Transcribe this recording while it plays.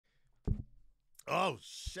Oh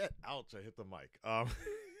shit! Ouch! I hit the mic.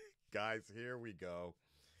 Guys, here we go.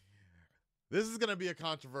 This is gonna be a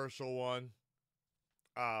controversial one.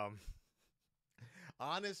 Um,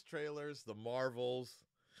 honest trailers, the Marvels,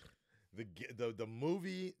 the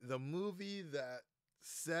movie that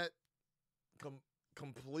set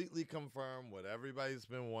completely confirmed what everybody's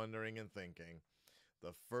been wondering and thinking.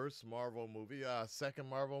 The first Marvel movie, second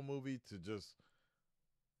Marvel movie to just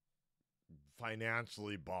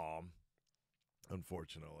financially bomb.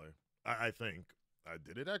 Unfortunately, I think.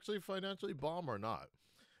 Did it actually financially bomb or not?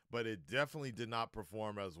 But it definitely did not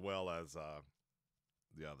perform as well as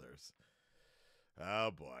the others.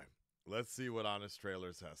 Oh boy. Let's see what Honest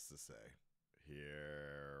Trailers has to say.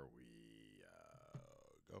 Here we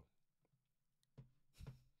go.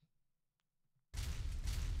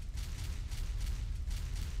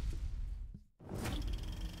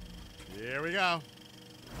 Here we go.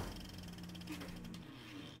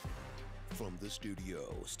 From the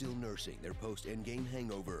studio, still nursing their post-Endgame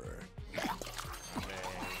hangover, Man,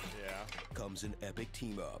 yeah. comes an epic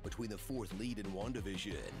team-up between the fourth lead in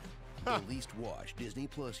WandaVision, the least-watched Disney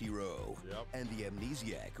Plus hero, and the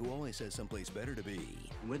amnesiac who always has someplace better to be.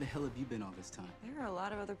 Where the hell have you been all this time? There are a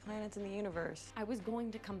lot of other planets in the universe. I was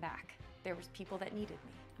going to come back. There was people that needed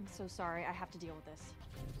me. I'm so sorry. I have to deal with this.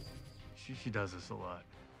 She does this a lot.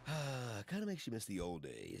 Kind of makes you miss the old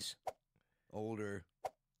days. Older.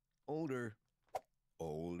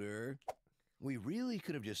 We really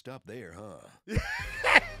could have just stopped there, huh?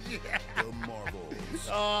 Yeah. The Marvels.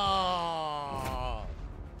 Oh.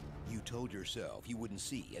 You told yourself you wouldn't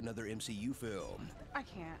see another MCU film. I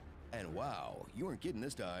can't. And wow, you weren't kidding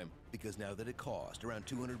this time, because now that it costs around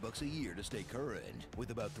 $200 a year to stay current,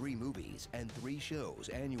 with about 3 movies and 3 shows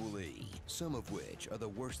annually, some of which are the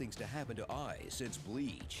worst things to happen to eyes since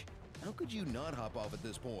Bleach. How could you not hop off at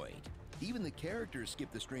this point? Even the characters skip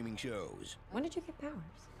the streaming shows. When did you get powers?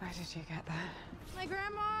 Why did you get that? My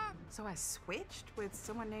grandma! So I switched with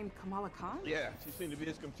someone named Kamala Khan? Yeah, she seemed to be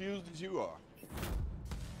as confused as you are.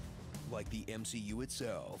 Like the MCU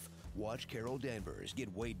itself, watch Carol Danvers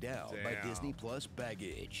get weighed down by Disney Plus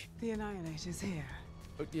baggage. The Annihilator's here.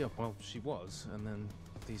 Yeah, well, she was, and then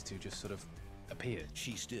these two just sort of appeared.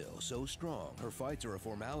 She's still so strong, her fights are a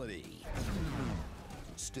formality.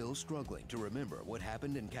 Still struggling to remember what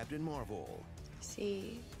happened in Captain Marvel.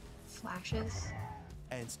 See flashes.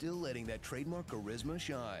 And still letting that trademark charisma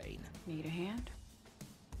shine. Need a hand?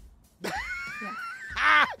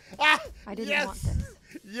 Yeah. I didn't Yes. want this.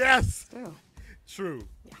 Yes. True. True.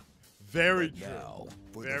 Yeah. Very But true. now,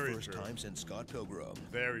 for Very the first true. time since Scott Pilgrim,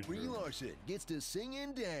 Very Bree true. Larson gets to sing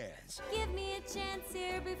and dance. Give me a chance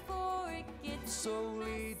here before it gets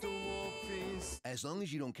Slowly the wolf is... As long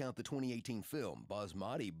as you don't count the 2018 film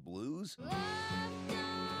Basmati Blues,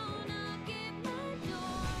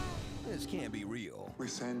 this can't be real. We're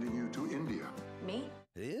sending you to India. Me?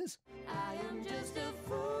 It is? I am just a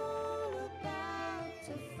fool about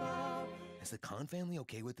to fall. Is the Khan family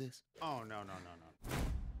okay with this? Oh, no.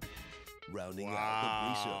 Rounding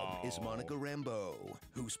out the threesome is Monica Rambeau,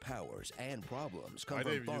 whose powers and problems come I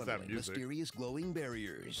from didn't even use that fondling music. mysterious glowing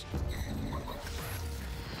barriers.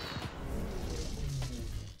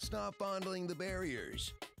 Stop fondling the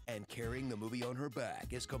barriers. And carrying the movie on her back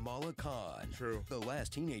is Kamala Khan, True. the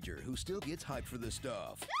last teenager who still gets hyped for this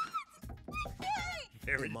stuff.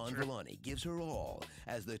 Very Iman true. Vellani gives her all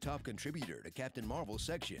as the top contributor to Captain Marvel's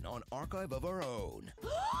section on Archive of Our Own.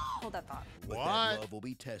 Hold that thought. But What? that love will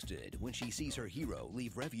be tested when she sees her hero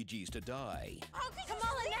leave refugees to die.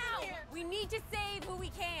 Kamala, now! We need to save who we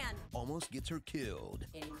can. Almost gets her killed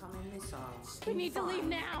Incoming missiles. We need to leave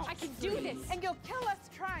now. I can do this. And you'll kill us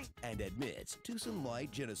trying. and admits to some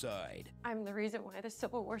light genocide. I'm the reason why the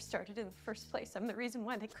Civil War started in the first place. I'm the reason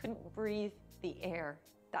why they couldn't breathe the air.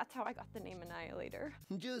 That's how I got the name Annihilator.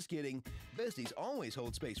 Just kidding. Besties always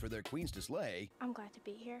hold space for their queens to slay. I'm glad to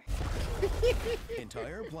be here.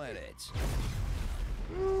 Entire planets.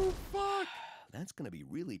 Ooh, fuck. That's gonna be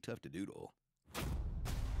really tough to doodle.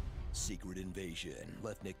 Secret Invasion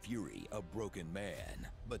left Nick Fury a broken man.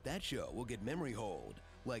 But that show will get memory hold,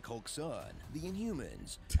 like Hulk's son, the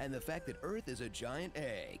Inhumans, and the fact that Earth is a giant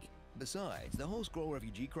egg. Besides, the whole Skrull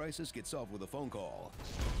refugee crisis gets solved with a phone call.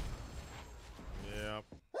 Yep.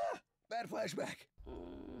 Bad flashback.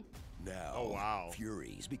 Now, Oh, wow.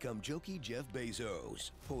 Fury's become jokey Jeff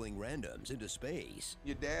Bezos, pulling randoms into space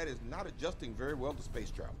Your dad is not adjusting very well to space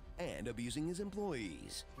travel. and abusing his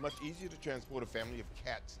employees. Much easier to transport a family of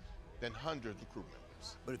cats than hundreds of crew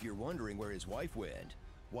members. But if you're wondering where his wife went,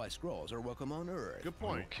 why Skrulls are welcome on Earth, Good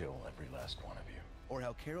point. Kill every last one of you. or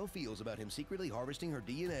how Carol feels about him secretly harvesting her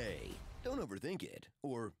DNA, don't overthink it.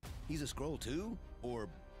 Or he's a Skrull too? Or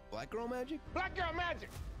Black girl magic? Black girl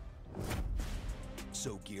magic!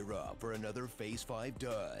 So gear up for another Phase 5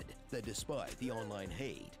 dud that, despite the online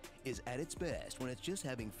hate, is at its best when it's just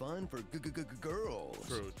having fun for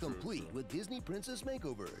girls. Complete with Disney princess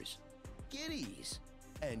makeovers, kitties,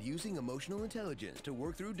 and using emotional intelligence to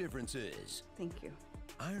work through differences. Thank you.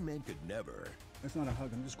 Iron Man could never. That's not a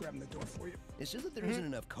hug, I'm just grabbing the door for you. It's just that there isn't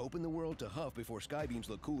enough cope in the world to huff before skybeams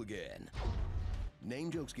look cool again.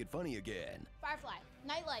 Name jokes get funny again. Firefly,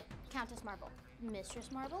 Nightlight, Countess Marvel,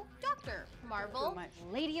 Mistress Marvel, Doctor Marvel,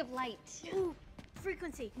 Lady of Light. Ooh,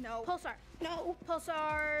 Frequency. No. Pulsar. No.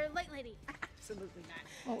 Pulsar, Light Lady. Absolutely not.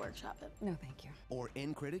 We'll workshop it. No, thank you. Or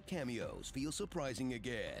end credit cameos feel surprising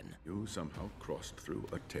again. You somehow crossed through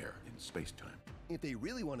a tear in space-time. If they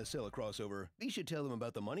really want to sell a crossover, we should tell them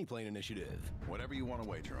about the Money Plane Initiative. Whatever you want to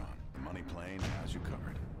wager on, the Money Plane has you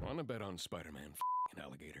covered. Wanna bet on Spider-Man f***ing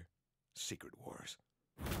alligator? Secret Wars.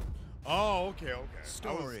 Oh, okay.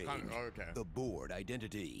 Starring The Board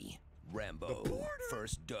Identity, Rambo,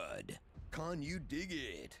 First Dud, Con You Dig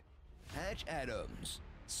It, Patch Adams,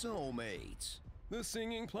 Soulmates. The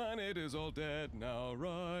singing planet is all dead now,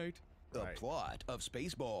 right? The plot of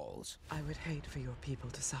Spaceballs. I would hate for your people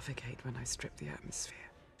to suffocate when I strip the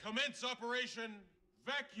atmosphere. Commence Operation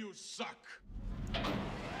Vacuum Suck.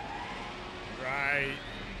 Right.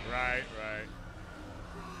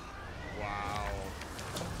 Wow.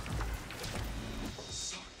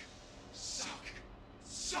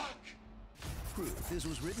 Suck. Proof this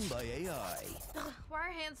was written by AI. Ugh, why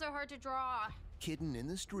are hands so hard to draw? Kitten in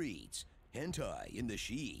the streets, hentai in the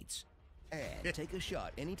sheets. And take a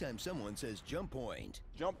shot anytime someone says jump point.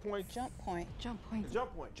 Jump point. Jump point. Jump point.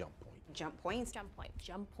 Jump point. Jump points. Jump point.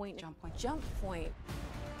 Jump point. Jump point. Jump point.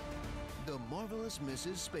 The Marvelous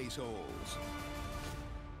Mrs. Spaceholes.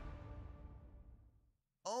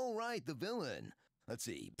 All right, the villain. Let's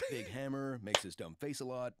see. Big hammer, makes his dumb face a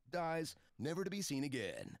lot, dies, never to be seen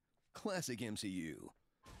again. Classic MCU.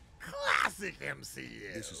 Classic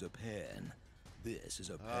MCU. This is a pen. This is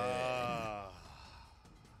a pen.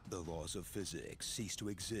 The laws of physics cease to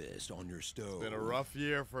exist on your stove. It's been a rough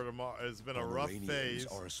year for the It's been a rough phase.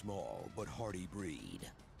 Are a small but hardy breed.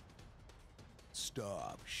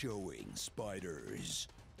 Stop showing spiders.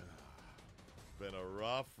 Been a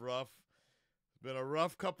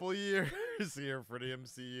rough couple years here for the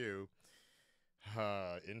MCU.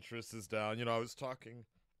 Interest is down. You know, I was talking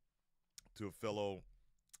to a fellow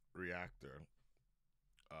reactor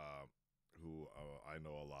who I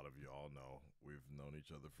know a lot of you all know. We've known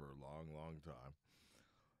each other for a long, long time.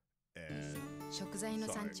 And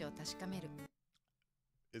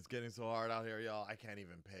it's getting so hard out here, y'all. I can't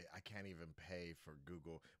even pay for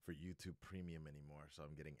YouTube Premium anymore, so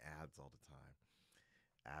I'm getting ads all the time.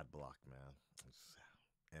 Ad block, man.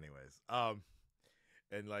 Anyways,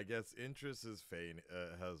 and I guess interest has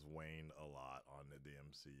waned a lot on the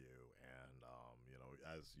MCU, and you know,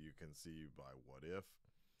 as you can see by What If,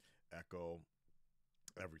 Echo,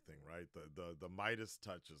 everything, right? The Midas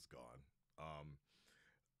touch is gone.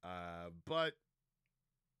 But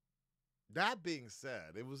that being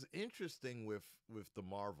said, it was interesting with the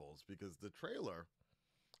Marvels because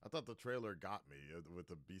I thought the trailer got me with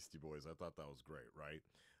the Beastie Boys. I thought that was great, right?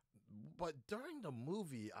 But during the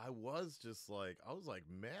movie, I was like,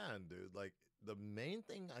 man, dude, like the main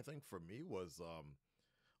thing I think for me was,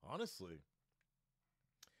 honestly,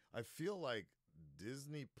 I feel like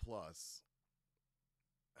Disney Plus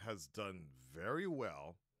has done very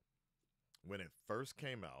well when it first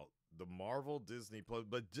came out. The Marvel Disney Plus,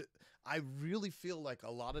 but I really feel like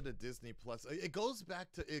a lot of the Disney Plus, it goes back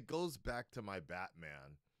to my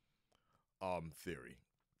Batman theory.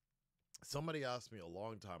 Somebody asked me a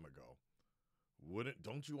long time ago,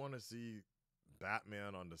 don't you want to see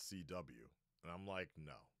Batman on the CW? And I'm like,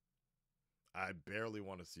 no. I barely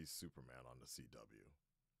want to see Superman on the CW.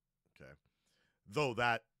 Okay. Though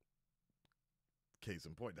that, case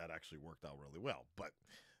in point, that actually worked out really well, but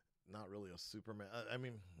not really a Superman. I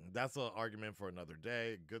mean, that's an argument for another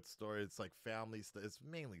day. Good story. It's like family stuff. It's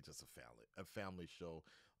mainly just a family show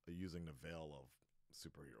using the veil of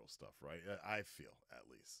superhero stuff, right? I feel, at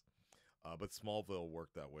least. But Smallville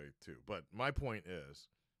worked that way too. But my point is,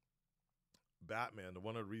 Batman,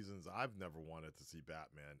 one of the reasons I've never wanted to see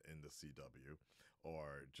Batman in the CW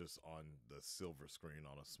or just on the silver screen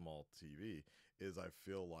on a small TV is I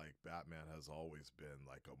feel like Batman has always been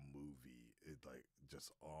like a movie, like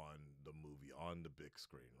just on the big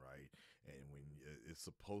screen, right? And when it's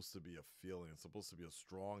supposed to be a feeling, it's supposed to be a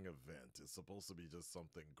strong event, it's supposed to be just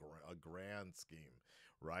something, a grand scheme,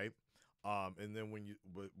 right? And then when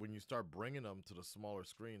you start bringing them to the smaller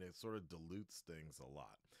screen, it sort of dilutes things a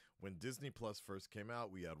lot. When Disney Plus first came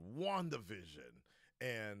out, we had WandaVision,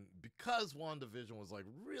 and because WandaVision was like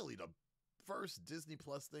really the first Disney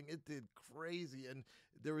Plus thing, it did crazy, and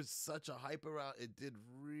there was such a hype around it. Did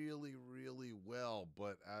really, really well,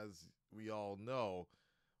 but as we all know,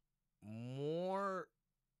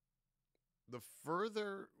 the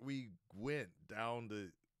further we went down to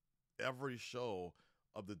every show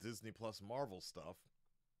of the Disney Plus Marvel stuff,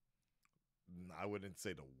 I wouldn't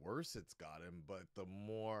say the worse it's gotten, but the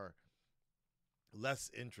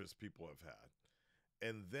less interest people have had.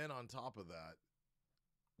 And then on top of that,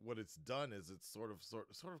 what it's done is it's sort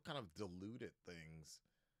of kind of diluted things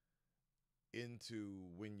into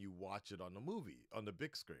when you watch it on the movie, on the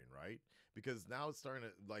big screen, right? Because now it's starting to,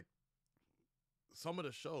 like, some of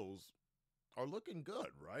the shows are looking good,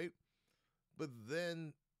 right? But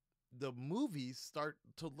then the movies start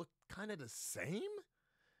to look kind of the same.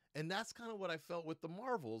 And that's kind of what I felt with the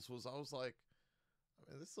Marvels. Was I was like,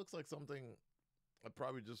 I mean, this looks like something I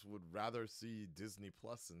probably just would rather see Disney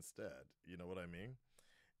Plus instead. You know what I mean?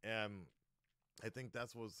 And I think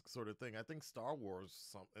that's was sort of thing. I think Star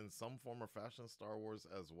Wars, in some form or fashion, Star Wars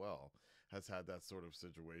as well, has had that sort of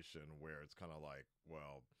situation where it's kind of like,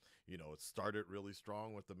 well, you know, it started really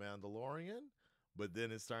strong with The Mandalorian, but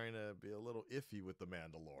then it's starting to be a little iffy with The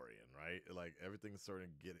Mandalorian, right? Like everything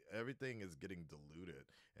is getting diluted,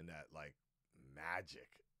 and that like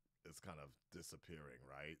magic is kind of disappearing,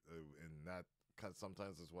 right? And that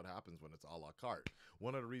sometimes is what happens when it's a la carte.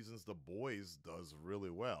 One of the reasons The Boys does really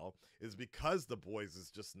well is because The Boys is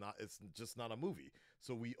just not a movie.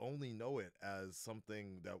 So we only know it as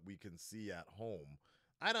something that we can see at home.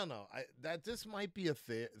 I don't know. That just might be a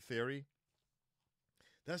theory.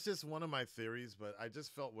 That's just one of my theories, but I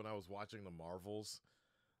just felt when I was watching the Marvels,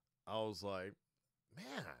 I was like,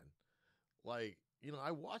 man, like, you know, I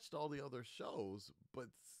watched all the other shows, but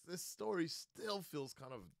this story still feels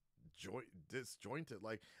kind of disjointed.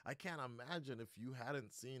 Like, I can't imagine if you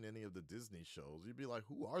hadn't seen any of the Disney shows, you'd be like,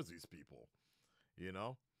 who are these people? You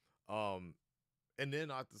know? And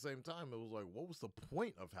then at the same time, it was like, what was the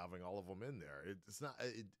point of having all of them in there?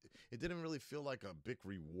 It didn't really feel like a big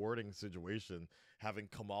rewarding situation having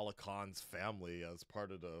Kamala Khan's family as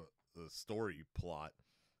part of the story plot.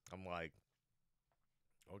 I'm like,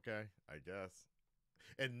 okay, I guess.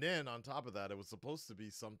 And then on top of that, it was supposed to be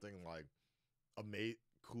something like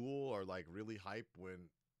cool or like really hype when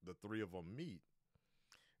the three of them meet.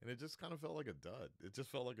 And it just kind of felt like a dud. It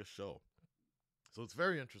just felt like a show. So it's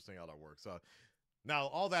very interesting how that works. Now,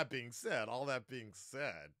 all that being said,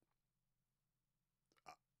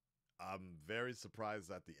 I'm very surprised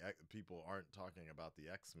that the people aren't talking about the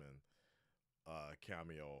X-Men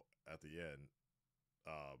cameo at the end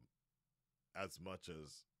as much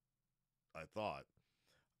as I thought.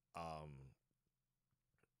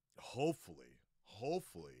 Hopefully,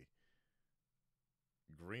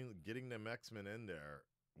 getting them X-Men in there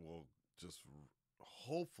will just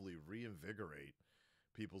hopefully reinvigorate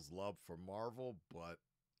people's love for Marvel, but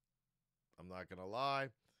I'm not gonna lie,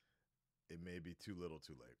 it may be too little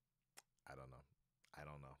too late. I don't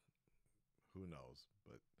know. Who knows?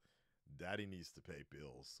 But Daddy needs to pay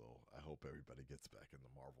bills, so I hope everybody gets back into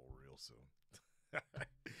Marvel real soon.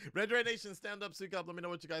 Red Red Nation, stand up, speak up. Let me know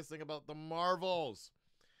what you guys think about the Marvels.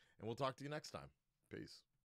 And we'll talk to you next time. Peace.